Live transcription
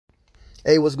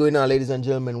Hey, what's going on, ladies and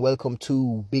gentlemen? Welcome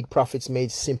to Big Profits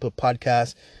Made Simple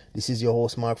podcast. This is your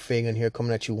host, Mark Fagan, here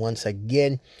coming at you once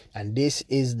again. And this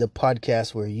is the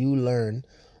podcast where you learn,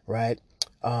 right?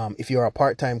 If you're a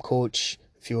part-time coach,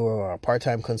 if you're a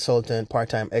part-time consultant,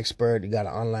 part-time expert, you got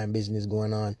an online business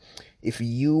going on. If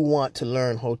you want to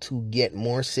learn how to get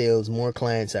more sales, more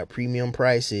clients at premium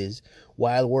prices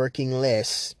while working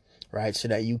less, right? So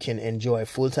that you can enjoy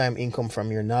full-time income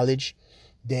from your knowledge,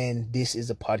 then this is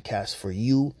a podcast for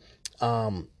you.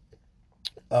 What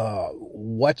I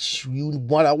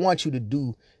want you to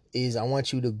do is I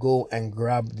want you to go and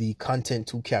grab the Content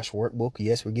to Cash workbook.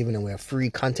 Yes, we're giving away a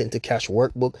free Content to Cash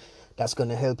workbook that's going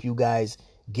to help you guys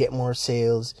get more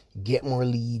sales, get more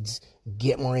leads,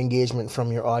 get more engagement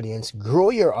from your audience,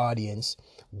 grow your audience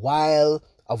while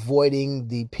avoiding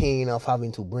the pain of having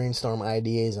to brainstorm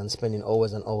ideas and spending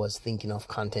hours and hours thinking of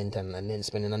content and then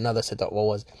spending another set of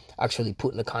hours actually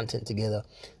putting the content together.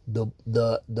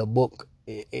 The book,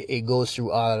 it goes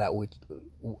through all of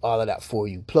that for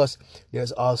you. Plus,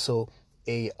 there's also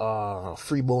a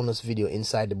free bonus video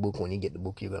inside the book. When you get the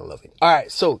book, you're gonna love it. All right,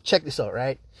 so check this out,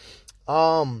 right?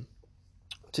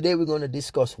 Today we're going to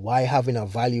discuss why having a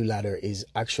value ladder is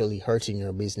actually hurting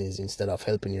your business instead of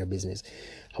helping your business.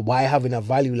 Why having a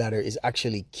value ladder is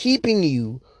actually keeping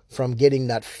you from getting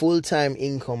that full-time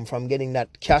income, from getting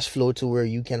that cash flow to where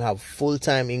you can have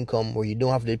full-time income where you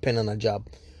don't have to depend on a job,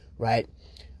 right?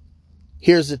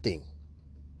 Here's the thing.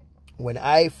 When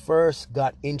I first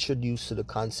got introduced to the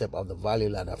concept of the value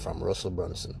ladder from Russell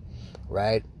Brunson,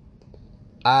 right,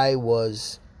 I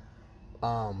was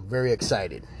very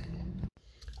excited.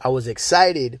 I was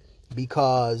excited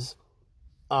because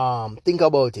think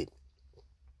about it.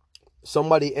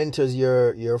 Somebody enters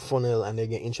your funnel and they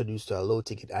get introduced to a low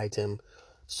ticket item.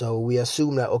 So we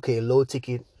assume that, okay, low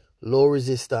ticket, low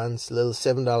resistance, little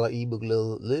 $7 ebook,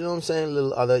 little, you know what I'm saying,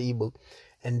 little other ebook.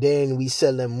 And then we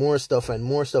sell them more stuff and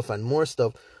more stuff and more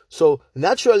stuff. So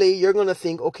naturally you're going to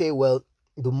think, okay, well,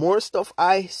 the more stuff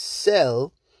I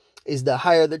sell is the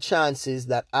higher the chances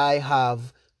that I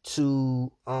have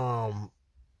to,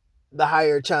 the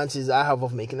higher chances I have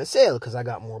of making a sale because I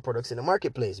got more products in the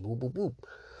marketplace. Boop, boop, boop.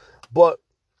 But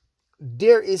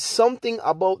there is something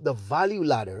about the value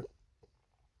ladder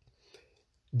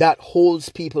that holds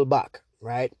people back,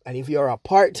 right? And if you're a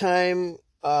part-time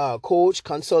coach,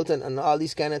 consultant, and all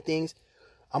these kind of things,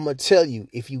 I'm going to tell you,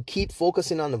 if you keep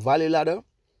focusing on the value ladder,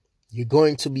 you're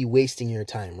going to be wasting your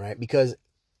time, right? Because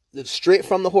straight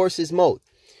from the horse's mouth,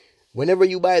 whenever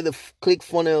you buy the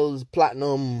ClickFunnels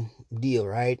Platinum deal,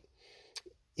 right?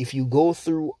 If you go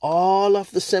through all of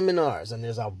the seminars, and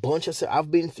there's a bunch of, I've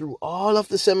been through all of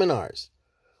the seminars,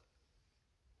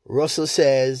 Russell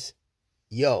says,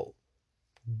 yo,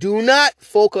 do not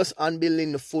focus on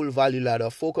building the full value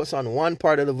ladder. Focus on one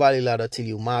part of the value ladder till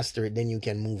you master it, then you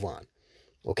can move on.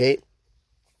 Okay?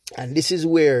 And this is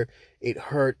where it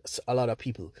hurts a lot of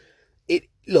people.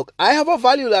 Look, I have a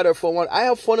value ladder for one. I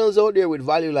have funnels out there with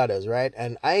value ladders, right?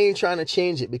 And I ain't trying to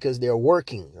change it because they're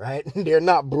working, right? They're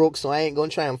not broke, so I ain't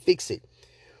gonna try and fix it.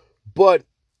 But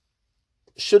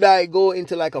should I go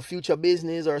into like a future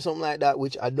business or something like that,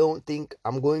 which I don't think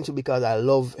I'm going to, because I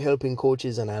love helping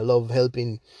coaches and I love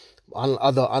helping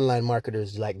other online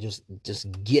marketers, like just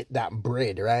get that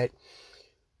bread, right?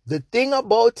 The thing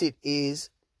about it is,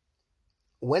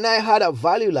 when I had a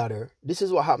value ladder, this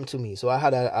is what happened to me. So I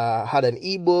had an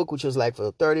ebook which was like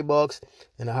for $30,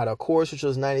 and I had a course which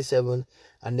was $97,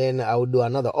 and then I would do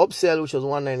another upsell which was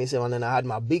 $197, and then I had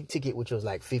my big ticket which was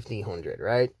like $1,500,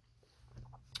 right?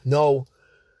 No,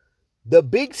 the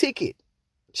big ticket,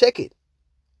 check it.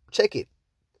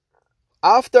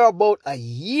 After about a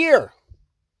year,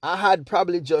 I had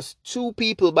probably just 2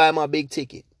 people buy my big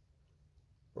ticket,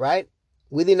 right?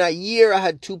 Within a year, I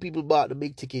had 2 people bought the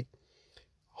big ticket.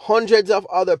 Hundreds of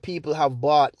other people have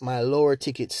bought my lower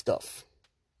ticket stuff,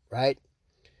 right?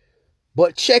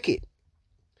 But check it.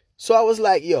 So I was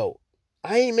like, yo,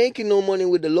 I ain't making no money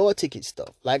with the lower ticket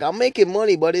stuff. Like, I'm making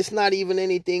money, but it's not even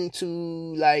anything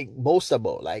to like boast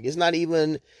about. Like, it's not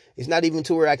even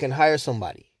to where I can hire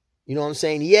somebody. You know what I'm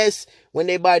saying? Yes, when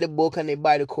they buy the book and they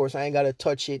buy the course, I ain't got to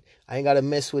touch it. I ain't got to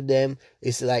mess with them.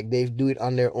 It's like they do it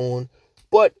on their own.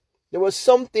 But there was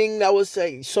something that was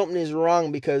like, something is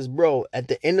wrong because, bro, at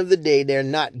the end of the day, they're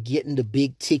not getting the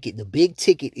big ticket. The big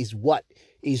ticket is what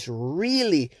is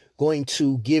really going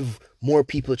to give more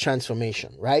people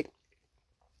transformation, right?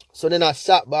 So then I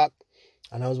sat back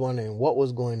and I was wondering what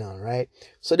was going on, right?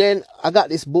 So then I got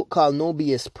this book called No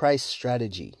BS Price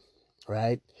Strategy,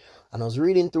 right? And I was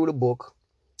reading through the book,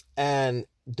 and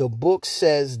the book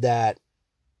says that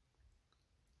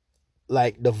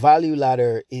like the value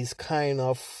ladder is kind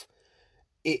of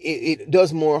it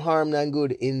does more harm than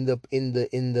good in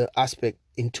the aspect,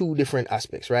 in two different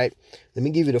aspects, right? Let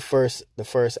me give you the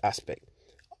first aspect.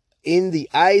 In the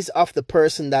eyes of the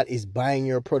person that is buying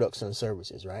your products and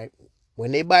services, right?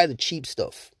 When they buy the cheap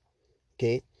stuff,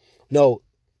 okay? No,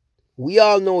 we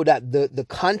all know that the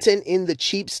content in the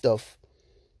cheap stuff,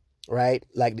 right?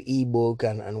 Like the ebook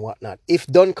and whatnot, if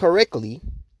done correctly,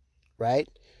 right,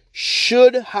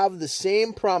 should have the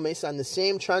same promise and the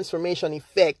same transformation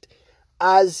effect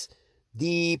as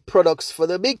the products for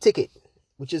the big ticket,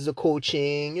 which is the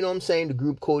coaching, you know what I'm saying? The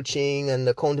group coaching and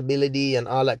the accountability and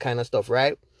all that kind of stuff,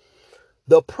 right?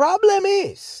 The problem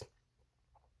is,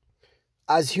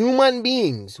 as human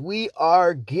beings, we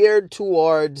are geared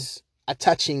towards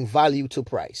attaching value to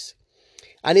price.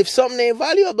 And if something ain't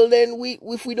valuable, then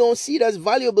if we don't see it as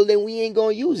valuable, then we ain't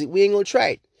gonna use it. We ain't gonna try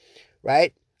it,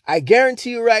 right? I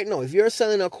guarantee you right now, if you're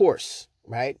selling a course,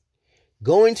 right?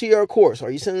 Go into your course,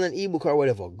 or you're selling an ebook or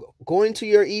whatever. Go into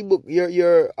your ebook,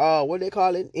 your what do they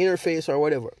call it, interface or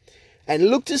whatever, and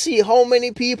look to see how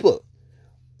many people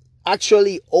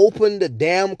actually open the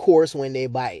damn course when they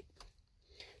buy it.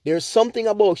 There's something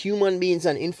about human beings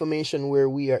and information where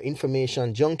we are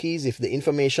information junkies. If the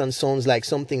information sounds like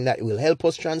something that will help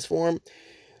us transform,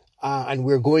 and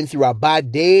we're going through a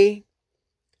bad day,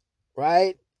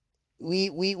 right?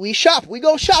 We shop. We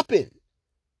go shopping.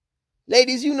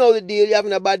 Ladies, you know the deal. You're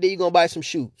having a bad day, you're going to buy some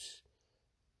shoes.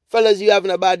 Fellas, you having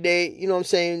a bad day, you know what I'm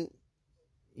saying?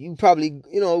 You probably,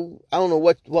 I don't know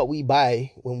what we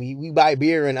buy when we buy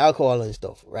beer and alcohol and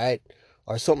stuff, right?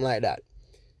 Or something like that.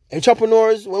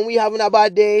 Entrepreneurs, when we having a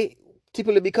bad day,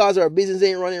 typically because our business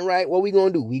ain't running right, what we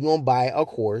going to do? We going to buy a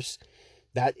course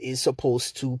that is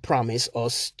supposed to promise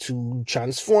us to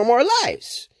transform our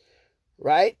lives,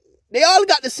 right? They all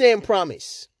got the same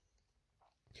promise.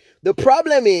 The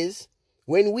problem is,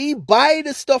 when we buy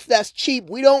the stuff that's cheap,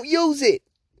 we don't use it.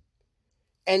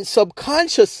 And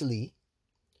subconsciously,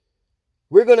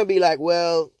 we're going to be like,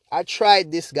 well, I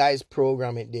tried this guy's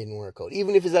program, it didn't work out.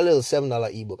 Even if it's a little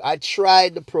 $7 ebook. I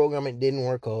tried the program, it didn't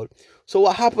work out. So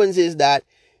what happens is that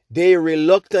there's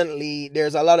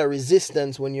a lot of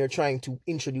resistance when you're trying to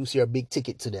introduce your big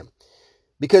ticket to them.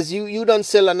 Because you don't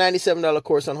sell a $97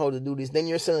 course on how to do this, then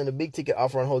you're selling a big ticket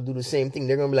offer on how to do the same thing.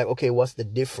 They're going to be like, okay, what's the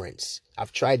difference?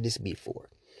 I've tried this before,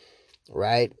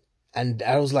 right? And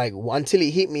I was like, until it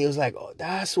hit me, it was like, oh,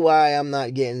 that's why I'm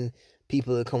not getting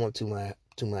people to come up to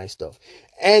my stuff.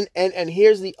 And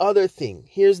here's the other thing.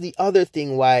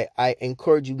 Why I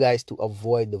encourage you guys to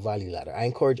avoid the value ladder. I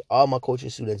encourage all my coaching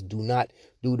students, do not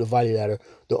do the value ladder.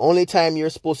 The only time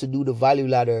you're supposed to do the value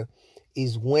ladder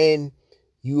is when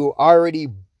you already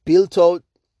built out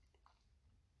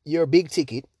your big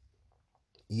ticket.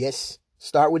 Yes,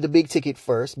 start with the big ticket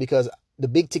first, because the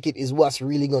big ticket is what's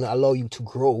really going to allow you to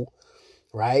grow,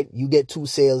 right? You get 2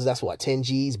 sales, that's what, 10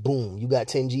 G's, boom. You got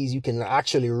 10 G's, you can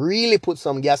actually really put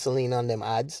some gasoline on them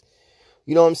ads.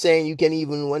 You know what I'm saying? You can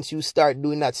even, once you start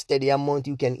doing that steady amount,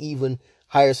 you can even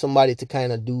hire somebody to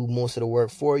kind of do most of the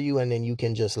work for you, and then you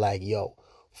can just like,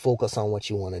 focus on what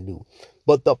you want to do.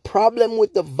 But the problem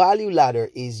with the value ladder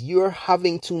is you're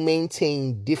having to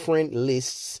maintain different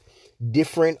lists,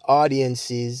 different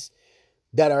audiences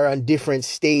that are on different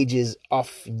stages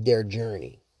of their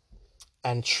journey.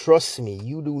 And trust me,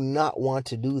 you do not want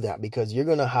to do that, because you're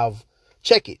going to have,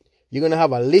 check it, you're going to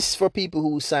have a list for people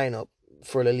who sign up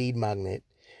for the lead magnet.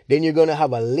 Then you're going to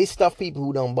have a list of people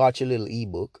who done bought your little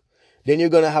ebook. Then you're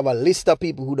going to have a list of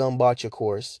people who done bought your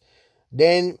course.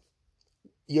 Then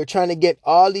you're trying to get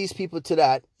all these people to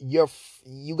that.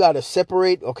 You got to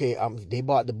separate. Okay, they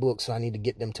bought the book, so I need to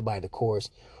get them to buy the course.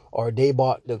 Or they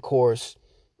bought the course,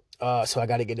 so I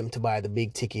got to get them to buy the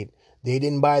big ticket. They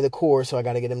didn't buy the course, so I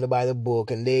got to get them to buy the book.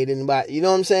 And they didn't buy, you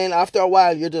know what I'm saying? After a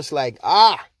while, you're just like,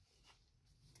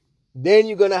 Then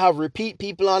you're going to have repeat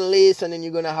people on lists, and then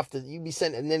you're going to have to, you be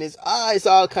sent, and then it's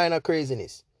all kind of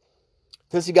craziness.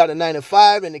 Since you got a 9 to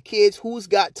 5 and the kids, who's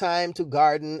got time to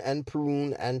garden and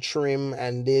prune and trim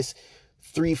and this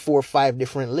 3, 4, 5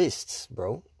 different lists,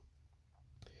 bro?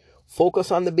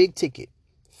 Focus on the big ticket.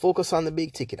 Focus on the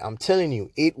big ticket. I'm telling you,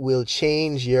 it will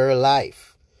change your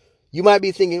life. You might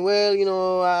be thinking, well,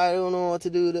 I don't know what to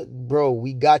do. Bro,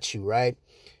 we got you, right?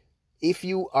 If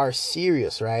you are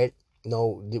serious, right?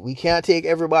 No, we can't take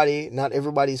everybody. Not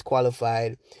everybody's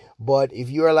qualified. But if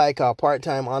you're like a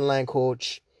part-time online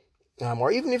coach,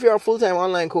 or even if you're a full-time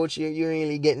online coach, you're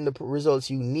really getting the results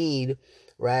you need,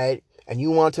 right? And you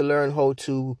want to learn how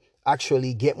to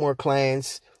actually get more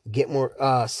clients, get more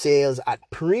sales at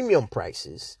premium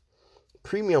prices,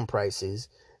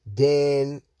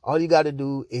 then All you got to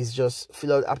do is just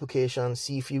fill out the application,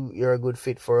 see if you're a good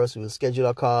fit for us. We'll schedule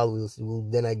a call. We'll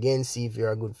then again see if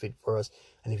you're a good fit for us.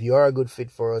 And if you are a good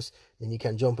fit for us, then you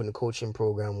can jump in the coaching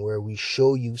program where we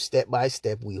show you step by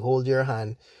step. We hold your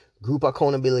hand, group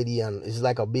accountability, and it's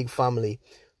like a big family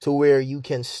to where you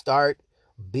can start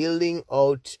building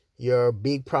out your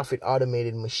big profit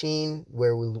automated machine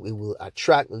where it will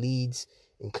attract leads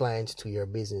and clients to your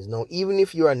business. Now, even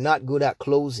if you are not good at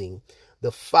closing,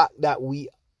 the fact that we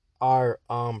are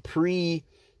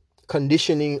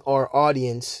pre-conditioning our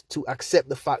audience to accept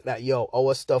the fact that,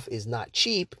 our stuff is not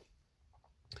cheap.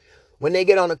 When they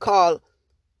get on a call,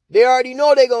 they already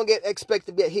know they're going to expect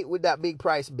to get hit with that big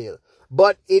price bill.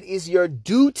 But it is your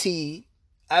duty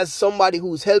as somebody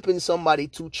who's helping somebody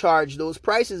to charge those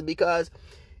prices, because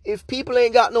if people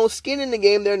ain't got no skin in the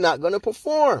game, they're not going to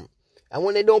perform. And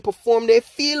when they don't perform, they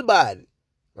feel bad,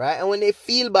 right? And when they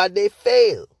feel bad, they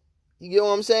fail. You get what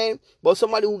I'm saying? But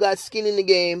somebody who got skin in the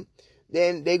game,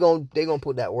 then they're gonna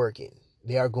put that work in.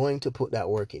 They are going to put that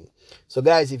work in. So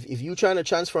guys, if you're trying to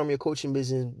transform your coaching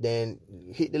business, then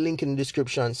hit the link in the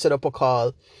description, set up a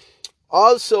call.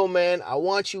 Also, man, I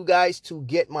want you guys to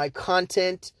get my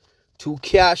content to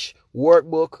cash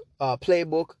workbook,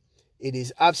 playbook. It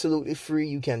is absolutely free.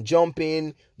 You can jump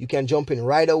in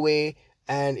right away,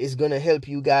 and it's gonna help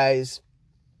you guys.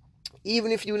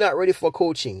 Even if you're not ready for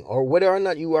coaching, or whether or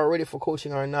not you are ready for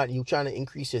coaching or not, you're trying to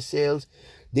increase your sales,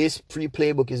 this free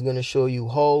playbook is going to show you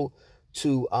how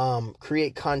to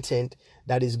create content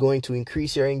that is going to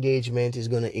increase your engagement, is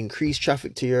going to increase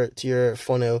traffic to your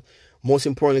funnel. Most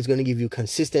importantly, it's going to give you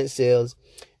consistent sales.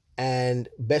 And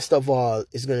best of all,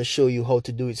 it's going to show you how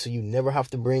to do it so you never have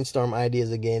to brainstorm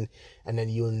ideas again, and then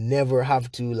you'll never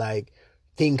have to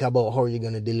think about how you're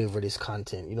going to deliver this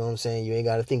content. You know what I'm saying? You ain't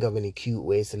got to think of any cute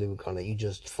ways to deliver content. You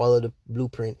just follow the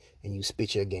blueprint and you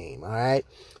spit your game. All right.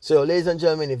 So ladies and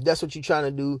gentlemen, if that's what you're trying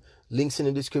to do, links in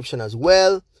the description as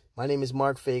well. My name is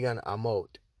Mark Fagan. I'm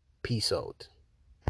out. Peace out.